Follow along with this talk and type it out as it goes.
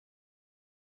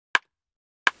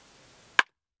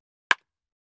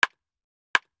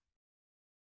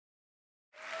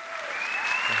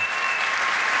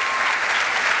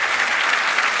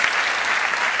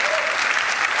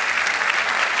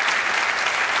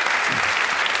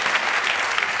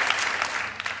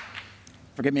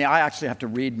Forgive me, I actually have to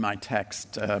read my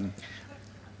text.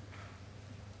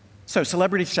 So,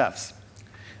 celebrity chefs.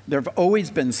 There have always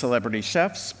been celebrity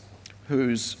chefs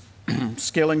whose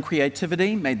skill and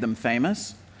creativity made them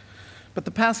famous, but the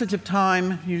passage of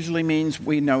time usually means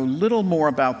we know little more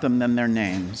about them than their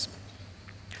names.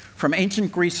 From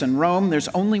ancient Greece and Rome, there's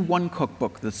only one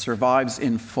cookbook that survives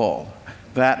in full,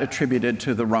 that attributed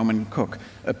to the Roman cook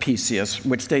Apicius,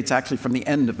 which dates actually from the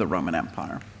end of the Roman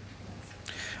Empire.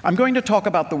 I'm going to talk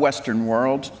about the Western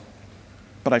world,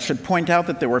 but I should point out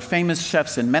that there were famous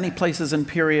chefs in many places and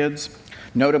periods,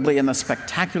 notably in the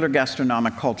spectacular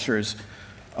gastronomic cultures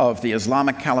of the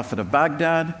Islamic Caliphate of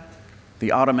Baghdad,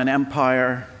 the Ottoman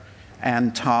Empire,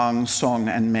 and Tang, Song,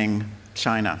 and Ming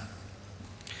China.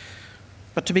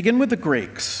 But to begin with the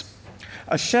Greeks,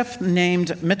 a chef named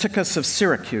Myticus of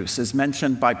Syracuse is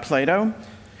mentioned by Plato,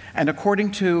 and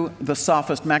according to the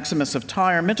sophist Maximus of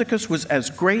Tyre, Myticus was as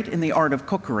great in the art of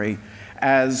cookery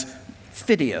as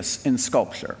Phidias in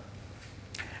sculpture.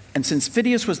 And since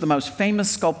Phidias was the most famous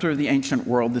sculptor of the ancient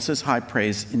world, this is high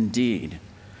praise indeed.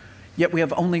 Yet we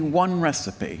have only one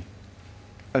recipe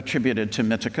attributed to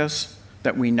Myticus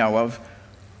that we know of,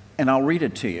 and I'll read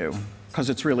it to you because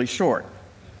it's really short.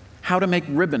 How to make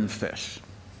ribbon fish.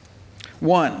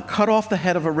 1, cut off the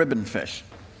head of a ribbon fish.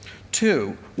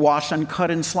 2, wash and cut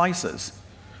in slices.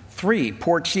 3,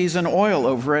 pour cheese and oil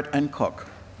over it and cook.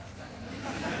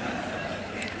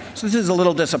 So this is a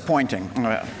little disappointing.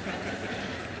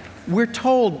 We're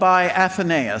told by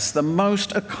Athenaeus, the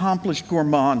most accomplished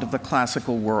gourmand of the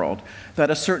classical world,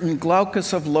 that a certain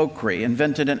Glaucus of Locri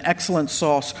invented an excellent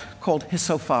sauce called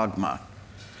hysophagma.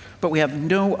 But we have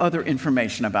no other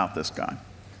information about this guy.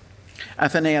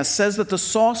 Athenaeus says that the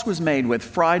sauce was made with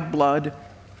fried blood,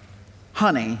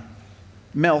 honey,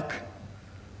 milk,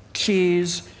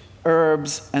 cheese,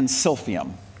 herbs, and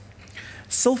silphium.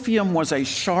 Silphium was a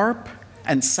sharp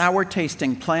and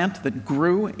sour-tasting plant that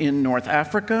grew in North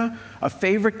Africa, a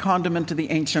favorite condiment of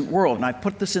the ancient world. And I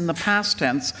put this in the past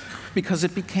tense because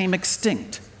it became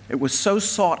extinct. It was so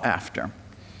sought after.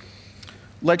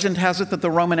 Legend has it that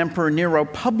the Roman Emperor Nero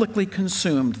publicly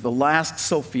consumed the last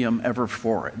silphium ever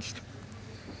foraged.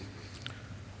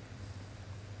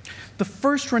 The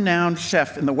first renowned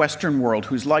chef in the Western world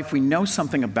whose life we know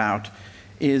something about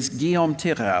is Guillaume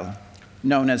Tirel,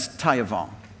 known as Taillevent,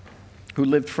 who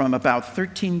lived from about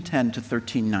 1310 to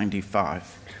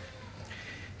 1395.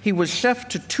 He was chef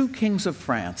to 2 kings of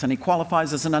France, and he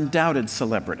qualifies as an undoubted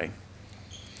celebrity.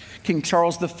 King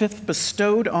Charles V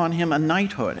bestowed on him a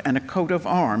knighthood and a coat of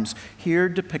arms, here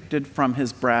depicted from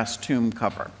his brass tomb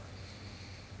cover.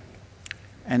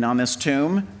 And on this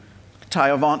tomb,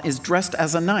 Taillevent is dressed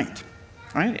as a knight,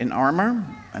 right, in armor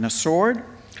and a sword,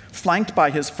 flanked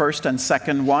by his first and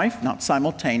second wife, not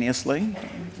simultaneously.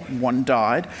 One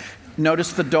died.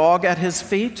 Notice the dog at his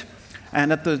feet,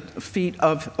 and at the feet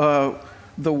of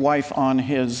the wife on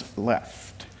his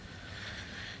left.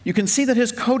 You can see that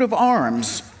his coat of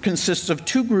arms consists of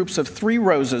 2 groups of 3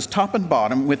 roses, top and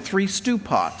bottom, with 3 stew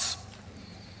pots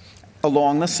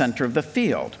along the center of the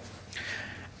field.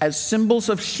 As symbols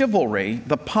of chivalry,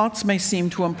 the pots may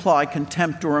seem to imply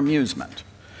contempt or amusement,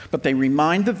 but they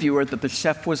remind the viewer that the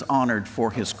chef was honored for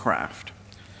his craft.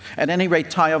 At any rate,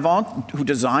 Taillevent, who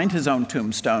designed his own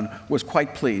tombstone, was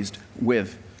quite pleased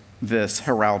with this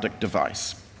heraldic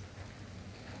device.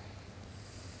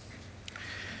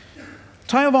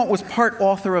 Taillevent was part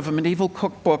author of a medieval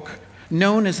cookbook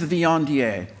known as the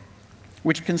Viandier,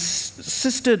 which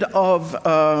consisted of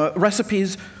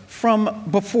recipes from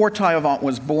before Taillevent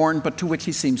was born, but to which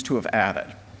he seems to have added.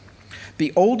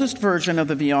 The oldest version of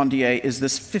the Viandier is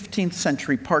this 15th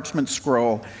century parchment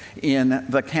scroll in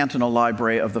the Cantonal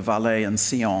Library of the Valais in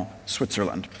Sion,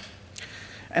 Switzerland.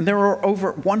 And there are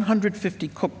over 150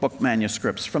 cookbook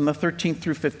manuscripts from the 13th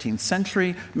through 15th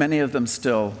century, many of them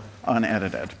still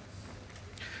unedited.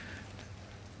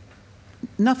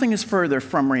 Nothing is further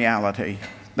from reality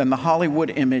than the Hollywood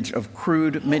image of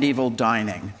crude medieval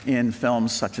dining in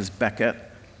films such as Beckett,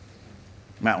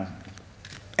 well,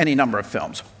 any number of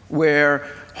films, where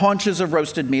haunches of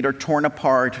roasted meat are torn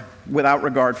apart without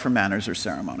regard for manners or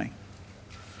ceremony.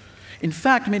 In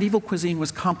fact, medieval cuisine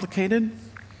was complicated,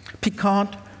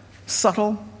 piquant,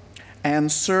 subtle, and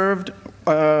served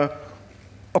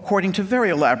according to very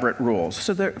elaborate rules.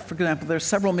 So there, for example, there are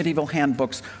several medieval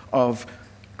handbooks of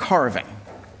carving,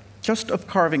 just of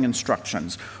carving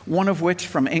instructions, one of which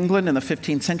from England in the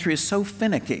 15th century is so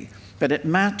finicky that it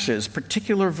matches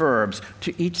particular verbs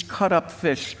to each cut-up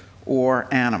fish or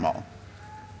animal.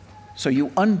 So you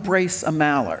unbrace a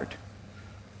mallard,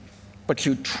 but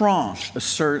you tranche a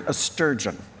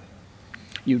sturgeon.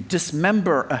 You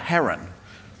dismember a heron,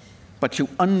 but you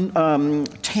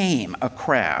tame a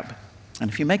crab. And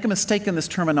if you make a mistake in this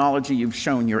terminology, you've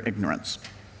shown your ignorance.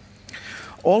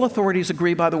 All authorities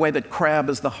agree, by the way, that crab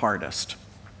is the hardest.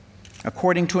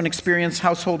 According to an experienced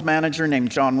household manager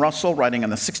named John Russell, writing in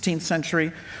the 16th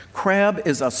century, crab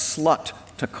is a slut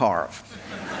to carve.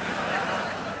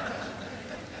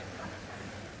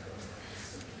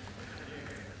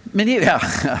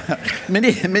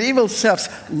 Medieval chefs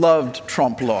loved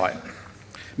trompe-l'oeil.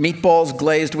 Meatballs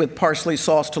glazed with parsley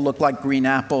sauce to look like green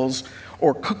apples,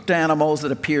 or cooked animals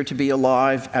that appear to be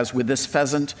alive, as with this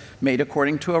pheasant, made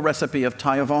according to a recipe of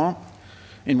Taillevent,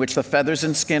 in which the feathers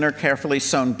and skin are carefully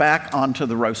sewn back onto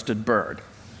the roasted bird.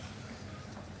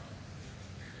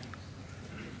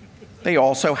 They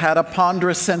also had a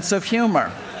ponderous sense of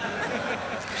humor.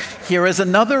 Here is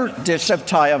another dish of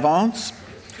Taillevent's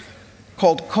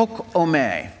called coq au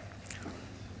mai,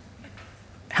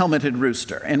 helmeted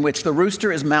rooster, in which the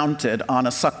rooster is mounted on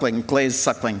a glazed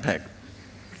suckling pig.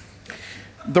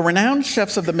 The renowned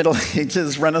chefs of the Middle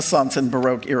Ages, Renaissance, and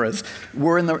Baroque eras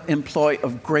were in the employ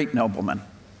of great noblemen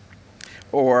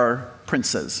or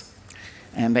princes.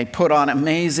 And they put on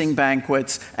amazing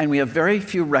banquets, and we have very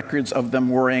few records of them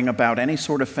worrying about any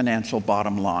sort of financial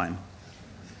bottom line.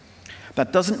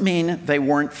 That doesn't mean they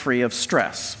weren't free of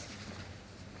stress.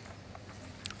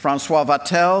 François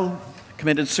Vatel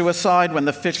committed suicide when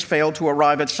the fish failed to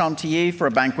arrive at Chantilly for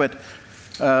a banquet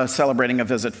celebrating a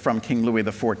visit from King Louis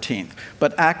XIV.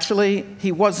 But actually,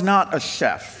 he was not a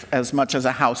chef as much as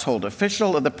a household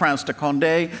official of the Prince de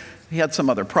Condé. He had some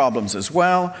other problems as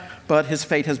well, but his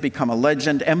fate has become a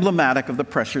legend emblematic of the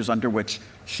pressures under which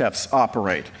chefs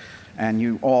operate. And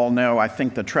you all know, I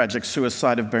think, the tragic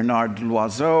suicide of Bernard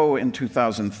Loiseau in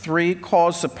 2003,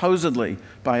 caused supposedly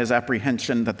by his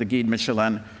apprehension that the Guide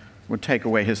Michelin would take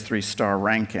away his 3-star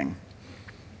ranking.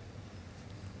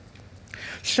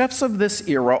 Chefs of this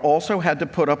era also had to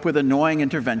put up with annoying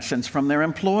interventions from their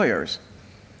employers.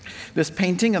 This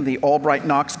painting of the Albright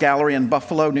Knox Gallery in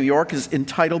Buffalo, New York, is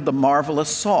entitled The Marvelous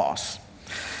Sauce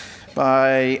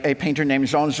by a painter named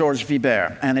Jean-Georges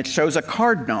Vibert, and it shows a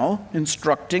cardinal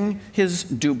instructing his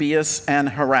dubious and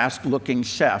harassed-looking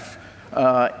chef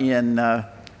in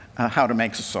how to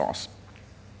make a sauce.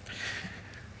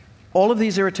 All of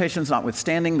these irritations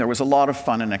notwithstanding, there was a lot of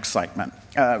fun and excitement.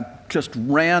 Just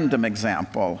random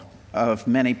example of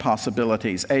many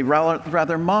possibilities. A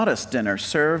rather modest dinner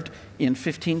served in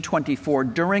 1524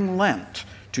 during Lent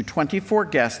to 24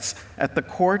 guests at the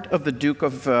court of the Duke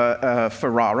of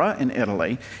Ferrara in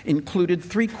Italy included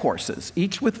 3 courses,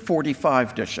 each with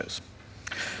 45 dishes.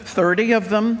 30 of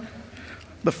them,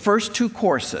 the first 2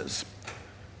 courses,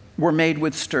 were made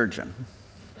with sturgeon.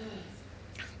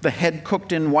 The head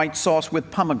cooked in white sauce with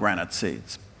pomegranate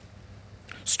seeds.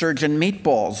 Sturgeon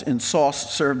meatballs in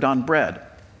sauce served on bread.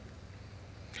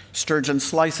 Sturgeon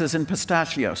slices in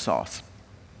pistachio sauce.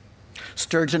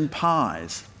 Sturgeon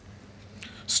pies.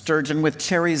 Sturgeon with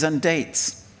cherries and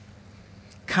dates.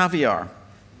 Caviar.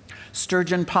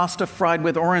 Sturgeon pasta fried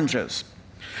with oranges.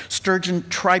 Sturgeon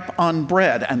tripe on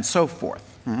bread, and so forth.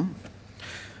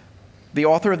 The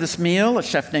author of this meal, a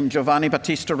chef named Giovanni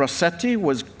Battista Rossetti,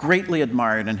 was greatly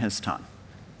admired in his time.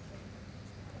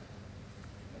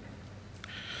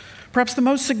 Perhaps the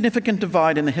most significant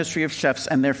divide in the history of chefs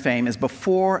and their fame is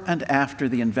before and after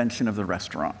the invention of the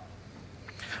restaurant.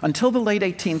 Until the late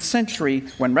 18th century,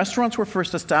 when restaurants were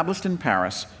first established in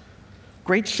Paris,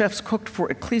 great chefs cooked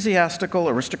for ecclesiastical,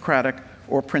 aristocratic,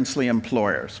 or princely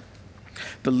employers.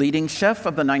 The leading chef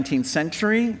of the 19th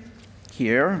century,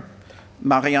 here,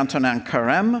 Marie-Antoine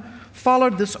Carême,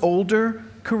 followed this older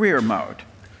career mode.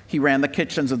 He ran the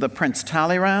kitchens of the Prince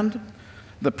Talleyrand,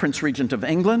 the Prince Regent of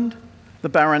England, the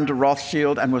Baron de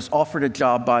Rothschild, and was offered a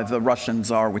job by the Russian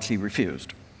Tsar, which he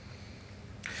refused.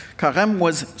 Carême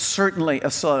was certainly a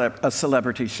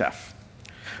celebrity chef,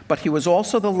 but he was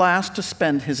also the last to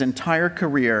spend his entire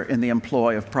career in the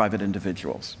employ of private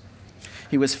individuals.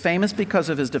 He was famous because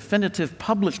of his definitive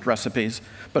published recipes,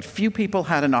 but few people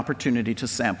had an opportunity to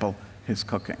sample his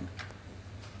cooking.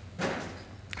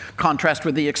 Contrast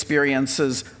with the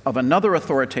experiences of another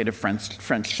authoritative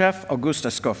French chef, Auguste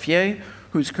Escoffier,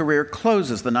 whose career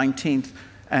closes the 19th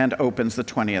and opens the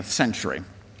 20th century.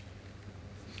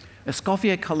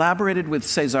 Escoffier collaborated with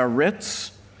César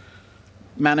Ritz,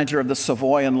 manager of the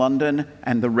Savoy in London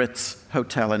and the Ritz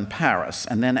Hotel in Paris.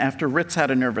 And then after Ritz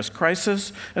had a nervous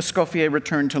crisis, Escoffier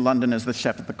returned to London as the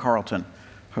chef at the Carlton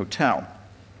Hotel.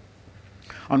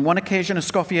 On one occasion,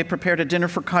 Escoffier prepared a dinner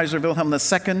for Kaiser Wilhelm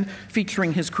II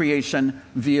featuring his creation,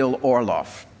 veal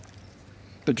Orloff.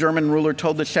 The German ruler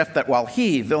told the chef that while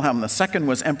he, Wilhelm II,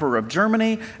 was emperor of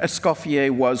Germany, Escoffier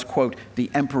was, quote,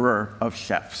 the emperor of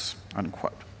chefs,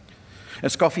 unquote.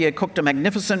 Escoffier cooked a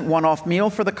magnificent one-off meal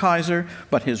for the Kaiser,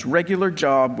 but his regular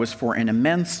job was for an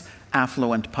immense,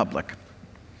 affluent public.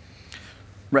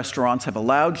 Restaurants have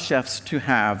allowed chefs to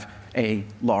have a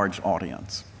large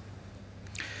audience.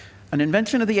 An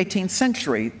invention of the 18th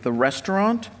century, the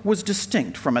restaurant was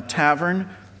distinct from a tavern,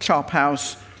 chop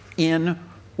house, inn,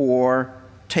 or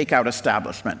takeout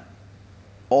establishment.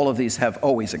 All of these have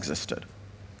always existed.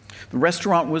 The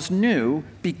restaurant was new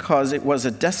because it was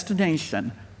a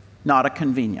destination, not a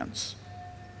convenience.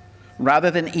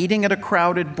 Rather than eating at a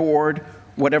crowded board,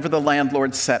 whatever the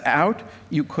landlord set out,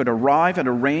 you could arrive at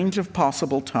a range of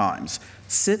possible times,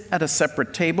 sit at a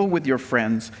separate table with your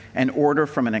friends, and order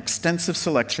from an extensive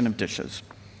selection of dishes.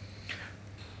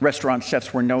 Restaurant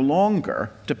chefs were no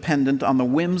longer dependent on the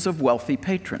whims of wealthy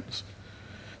patrons.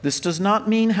 This does not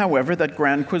mean, however, that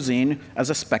grand cuisine as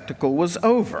a spectacle was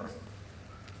over.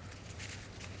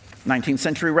 19th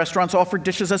century restaurants offered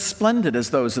dishes as splendid as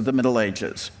those of the Middle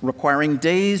Ages, requiring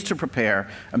days to prepare,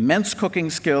 immense cooking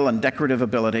skill and decorative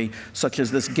ability, such as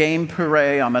this game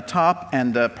puree on the top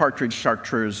and partridge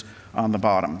chartreuse on the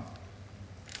bottom.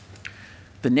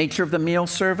 The nature of the meal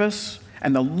service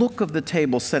and the look of the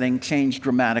table setting changed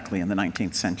dramatically in the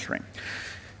 19th century.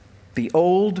 The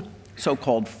old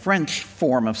so-called French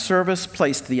form of service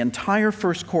placed the entire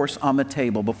first course on the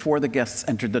table before the guests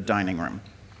entered the dining room.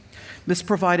 This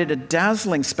provided a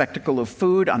dazzling spectacle of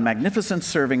food on magnificent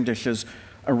serving dishes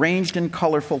arranged in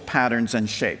colorful patterns and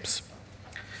shapes.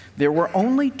 There were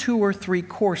only 2 or 3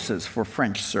 courses for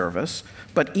French service,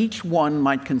 but each one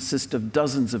might consist of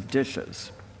dozens of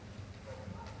dishes.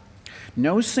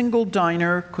 No single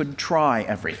diner could try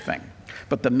everything,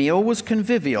 but the meal was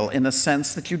convivial in the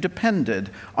sense that you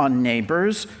depended on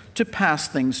neighbors to pass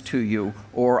things to you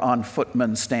or on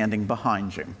footmen standing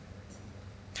behind you.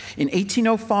 In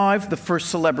 1805, the first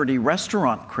celebrity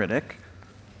restaurant critic,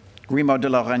 Grimaud de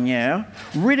la Reynière,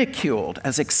 ridiculed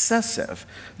as excessive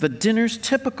the dinners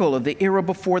typical of the era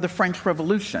before the French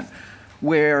Revolution,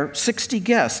 where 60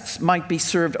 guests might be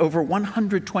served over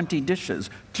 120 dishes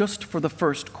just for the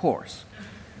first course.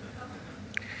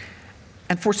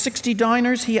 And for 60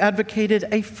 diners, he advocated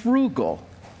a frugal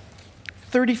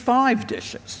 35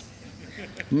 dishes,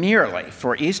 merely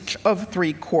for each of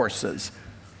 3 courses,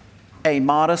 a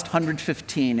modest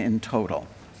 115 in total.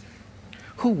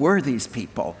 Who were these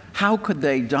people? How could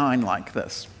they dine like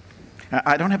this?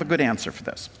 I don't have a good answer for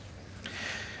this.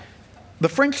 The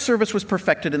French service was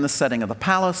perfected in the setting of the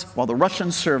palace, while the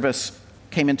Russian service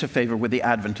came into favor with the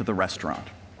advent of the restaurant.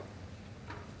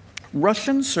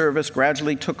 Russian service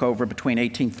gradually took over between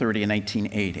 1830 and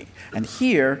 1880. And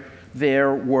here,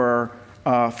 there were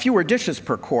fewer dishes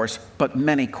per course, but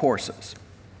many courses.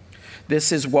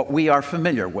 This is what we are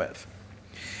familiar with.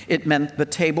 It meant the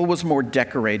table was more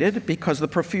decorated because the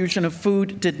profusion of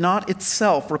food did not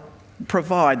itself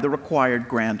provide the required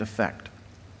grand effect.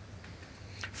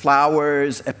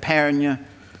 Flowers, épergne,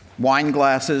 wine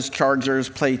glasses, chargers,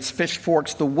 plates, fish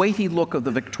forks, the weighty look of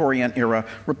the Victorian era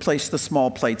replaced the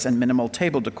small plates and minimal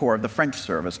table decor of the French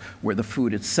service, where the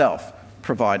food itself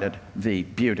provided the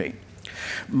beauty.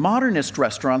 Modernist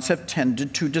restaurants have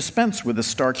tended to dispense with the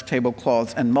starched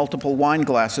tablecloths and multiple wine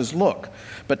glasses look,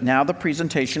 but now the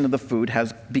presentation of the food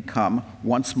has become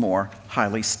once more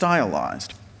highly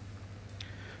stylized.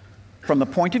 From the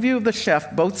point of view of the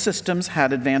chef, both systems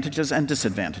had advantages and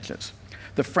disadvantages.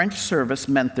 The French service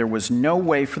meant there was no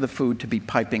way for the food to be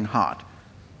piping hot,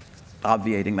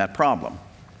 obviating that problem.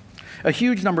 A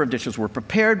huge number of dishes were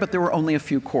prepared, but there were only a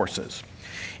few courses.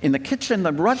 In the kitchen,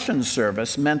 the Russian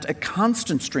service meant a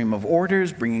constant stream of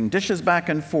orders, bringing dishes back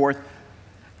and forth,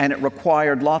 and it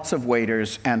required lots of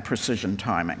waiters and precision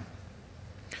timing.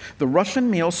 The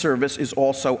Russian meal service is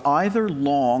also either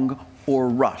long or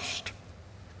rushed.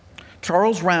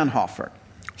 Charles Ranhofer,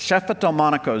 chef at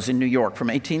Delmonico's in New York from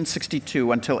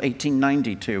 1862 until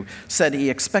 1892, said he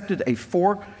expected a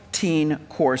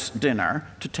 14-course dinner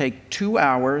to take 2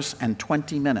 hours and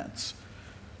 20 minutes.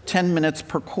 10 minutes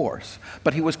per course,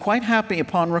 but he was quite happy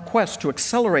upon request to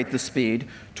accelerate the speed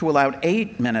to allow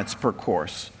 8 minutes per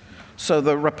course, so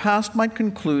the repast might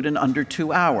conclude in under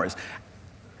 2 hours.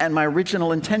 And my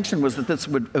original intention was that this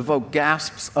would evoke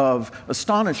gasps of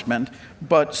astonishment,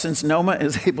 but since Noma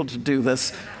is able to do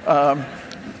this,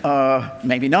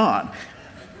 maybe not.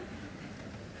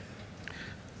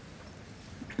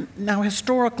 Now,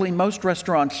 historically, most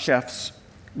restaurant chefs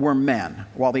were men,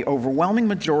 while the overwhelming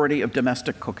majority of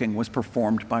domestic cooking was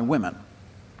performed by women.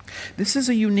 This is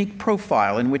a unique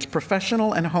profile in which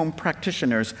professional and home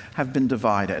practitioners have been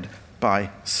divided by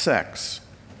sex.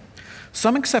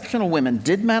 Some exceptional women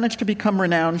did manage to become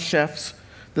renowned chefs.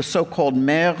 The so-called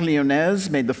Mère Lyonnaise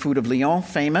made the food of Lyon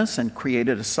famous and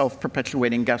created a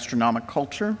self-perpetuating gastronomic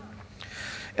culture.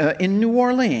 In New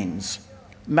Orleans,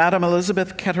 Madame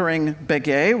Elizabeth Kettering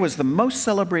Béguet was the most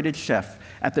celebrated chef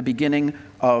at the beginning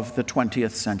of the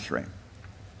 20th century.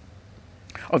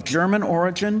 Of German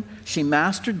origin, she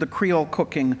mastered the Creole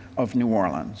cooking of New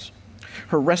Orleans.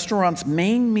 Her restaurant's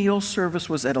main meal service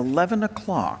was at 11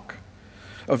 o'clock,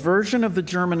 a version of the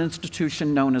German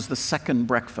institution known as the second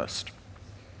breakfast.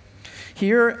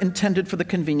 Here, intended for the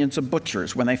convenience of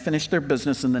butchers when they finished their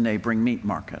business in the neighboring meat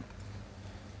market.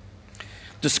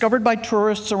 Discovered by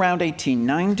tourists around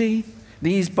 1890,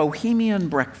 these bohemian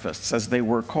breakfasts, as they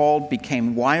were called,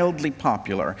 became wildly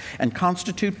popular and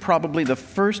constitute probably the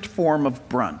first form of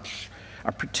brunch,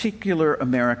 a particular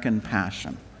American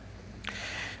passion.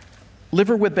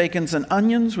 Liver with bacons and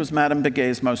onions was Madame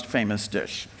Béguet's most famous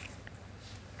dish.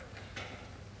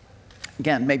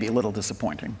 Again, maybe a little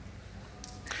disappointing.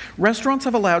 Restaurants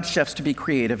have allowed chefs to be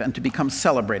creative and to become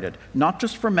celebrated, not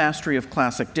just for mastery of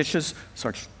classic dishes,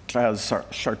 such as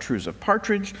chartreuse of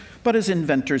partridge, but as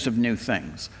inventors of new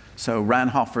things. So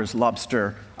Ranhofer's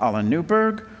lobster à la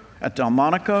Newburgh at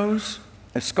Delmonico's,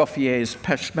 Escoffier's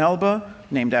pêche melba,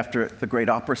 named after the great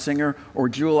opera singer, or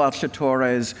Jules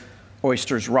Alchatore's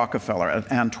oysters Rockefeller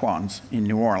at Antoine's in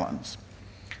New Orleans.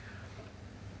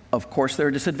 Of course, there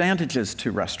are disadvantages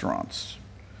to restaurants.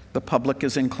 The public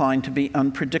is inclined to be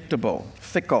unpredictable,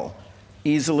 fickle,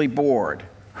 easily bored,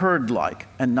 herd-like,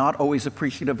 and not always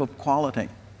appreciative of quality.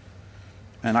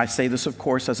 And I say this, of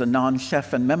course, as a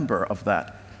non-chef and member of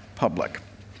that public.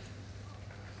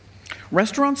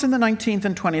 Restaurants in the 19th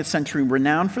and 20th century,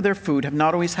 renowned for their food, have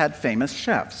not always had famous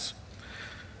chefs.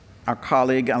 Our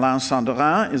colleague Alain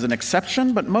Sanderin is an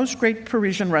exception, but most great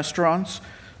Parisian restaurants,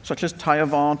 such as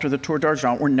Taillavant or the Tour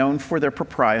d'Argent, were known for their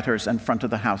proprietors and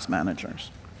front-of-the-house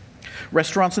managers.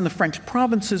 Restaurants in the French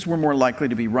provinces were more likely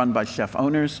to be run by chef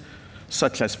owners,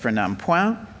 such as Fernand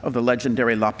Point of the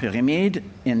legendary La Pyramide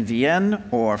in Vienne,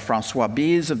 or François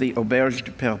Bise of the Auberge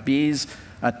du Père Bise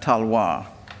at Talloires.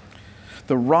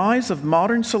 The rise of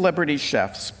modern celebrity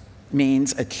chefs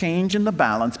means a change in the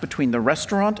balance between the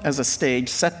restaurant as a stage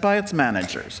set by its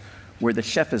managers, where the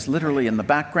chef is literally in the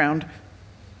background,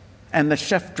 and the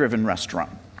chef-driven restaurant.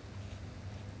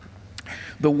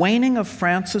 The waning of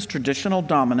France's traditional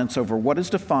dominance over what is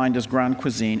defined as grande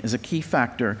cuisine is a key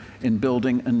factor in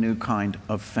building a new kind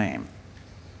of fame.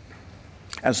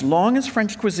 As long as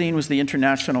French cuisine was the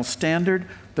international standard,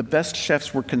 the best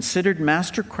chefs were considered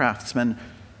master craftsmen,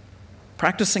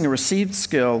 practicing a received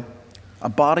skill, a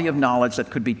body of knowledge that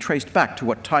could be traced back to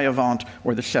what Taillavant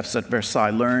or the chefs at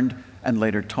Versailles learned and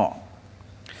later taught.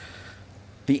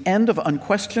 The end of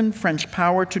unquestioned French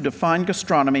power to define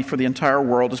gastronomy for the entire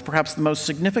world is perhaps the most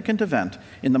significant event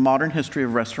in the modern history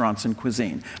of restaurants and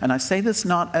cuisine. And I say this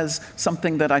not as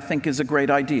something that I think is a great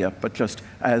idea, but just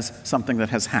as something that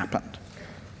has happened.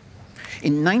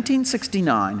 In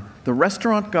 1969, the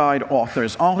restaurant guide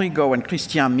authors Henri Gault and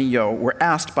Christian Millot were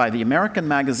asked by the American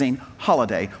magazine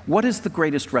Holiday, what is the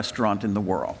greatest restaurant in the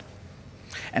world?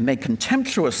 And they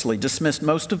contemptuously dismissed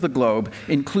most of the globe,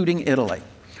 including Italy.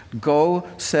 Gault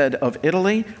said of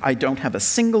Italy, I don't have a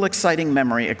single exciting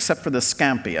memory except for the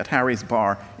scampi at Harry's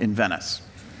Bar in Venice.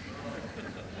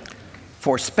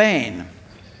 For Spain,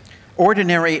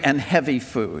 ordinary and heavy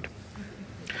food.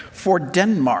 For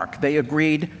Denmark, they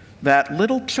agreed that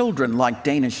little children like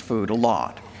Danish food a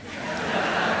lot.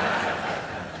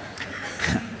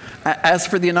 As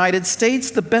for the United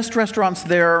States, the best restaurants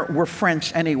there were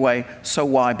French anyway, so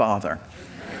why bother?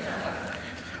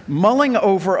 Mulling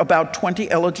over about 20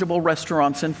 eligible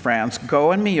restaurants in France,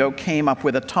 Gault and Millot came up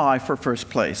with a tie for first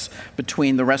place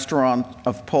between the restaurant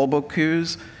of Paul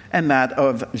Bocuse and that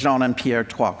of Jean and Pierre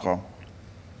Trois-Gros.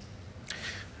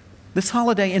 This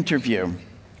holiday interview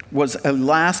was a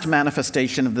last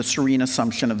manifestation of the serene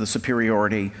assumption of the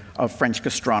superiority of French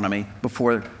gastronomy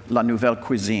before La Nouvelle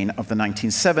Cuisine of the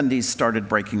 1970s started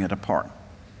breaking it apart.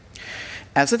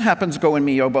 As it happens, Gault and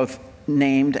Millot both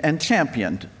named and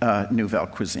championed Nouvelle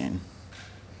Cuisine.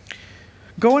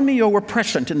 Gault and Millot were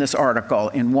prescient in this article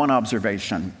in one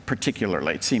observation,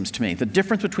 particularly, it seems to me. The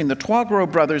difference between the Trois-Gros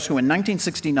brothers, who in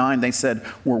 1969, they said,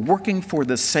 were working for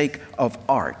the sake of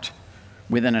art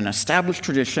within an established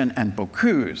tradition, and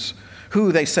Bocuse,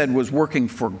 who they said was working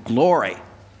for glory,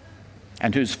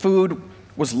 and whose food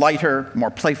was lighter,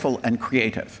 more playful, and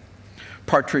creative.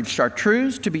 Partridge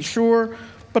chartreuse, to be sure,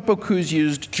 but Bocuse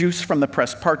used juice from the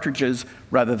pressed partridges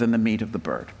rather than the meat of the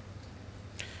bird.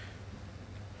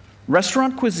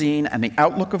 Restaurant cuisine and the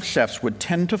outlook of chefs would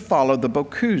tend to follow the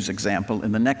Bocuse example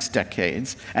in the next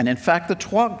decades, and in fact the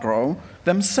Trois Gros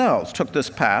themselves took this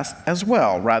path as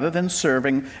well, rather than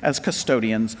serving as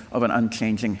custodians of an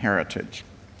unchanging heritage.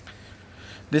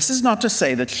 This is not to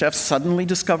say that chefs suddenly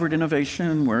discovered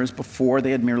innovation, whereas before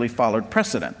they had merely followed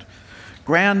precedent.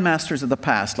 Grand masters of the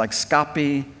past like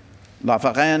Scapi, La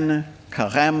Varenne,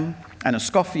 Carême, and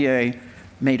Escoffier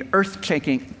made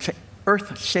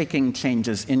earth-shaking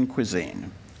changes in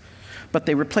cuisine. But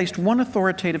they replaced one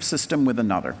authoritative system with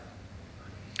another.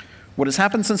 What has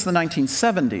happened since the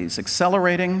 1970s,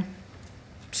 accelerating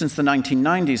since the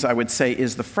 1990s, I would say,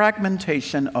 is the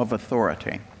fragmentation of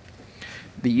authority.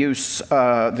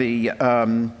 The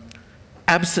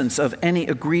absence of any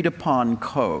agreed-upon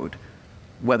code,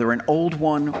 whether an old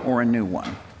one or a new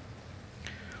one.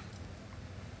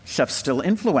 Chefs still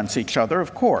influence each other,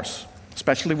 of course,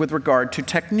 especially with regard to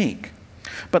technique,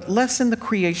 but less in the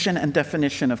creation and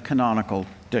definition of canonical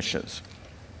dishes.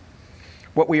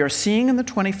 What we are seeing in the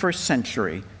 21st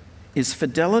century is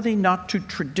fidelity not to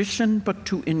tradition, but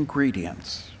to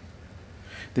ingredients.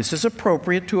 This is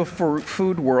appropriate to a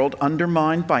food world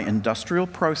undermined by industrial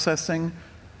processing,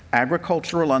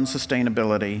 agricultural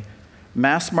unsustainability,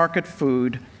 mass market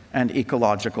food, and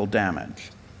ecological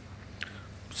damage.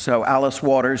 So Alice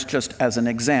Waters, just as an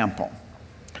example.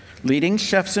 Leading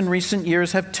chefs in recent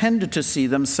years have tended to see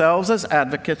themselves as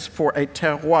advocates for a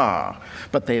terroir,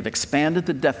 but they have expanded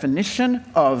the definition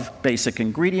of basic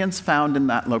ingredients found in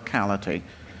that locality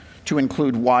to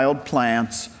include wild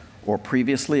plants or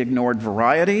previously ignored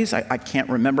varieties. I can't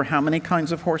remember how many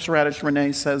kinds of horseradish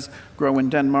Renee says grow in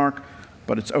Denmark,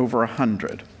 but it's over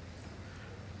 100.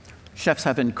 Chefs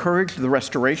have encouraged the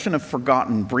restoration of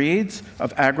forgotten breeds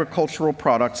of agricultural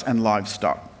products and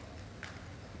livestock.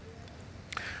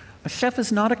 A chef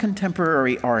is not a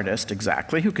contemporary artist,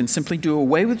 exactly, who can simply do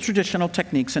away with traditional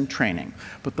techniques and training.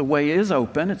 But the way is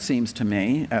open, it seems to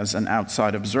me, as an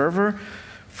outside observer,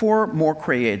 for more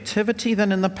creativity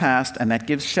than in the past, and that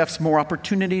gives chefs more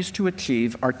opportunities to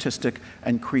achieve artistic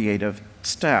and creative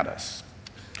status.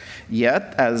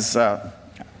 Yet, as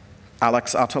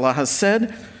Alex Atala has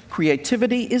said,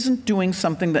 creativity isn't doing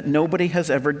something that nobody has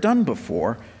ever done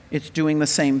before. It's doing the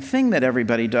same thing that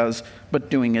everybody does, but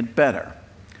doing it better.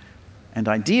 And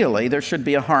ideally, there should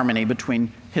be a harmony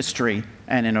between history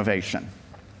and innovation.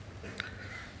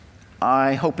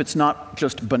 I hope it's not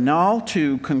just banal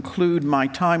to conclude my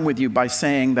time with you by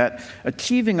saying that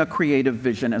achieving a creative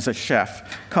vision as a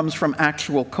chef comes from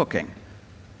actual cooking,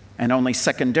 and only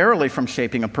secondarily from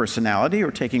shaping a personality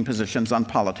or taking positions on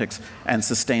politics and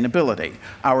sustainability.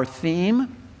 Our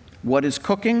theme, What is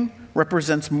Cooking?,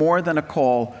 represents more than a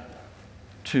call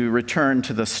to return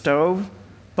to the stove,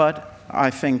 but I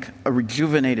think a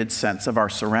rejuvenated sense of our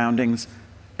surroundings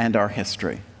and our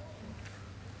history.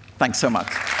 Thanks so much.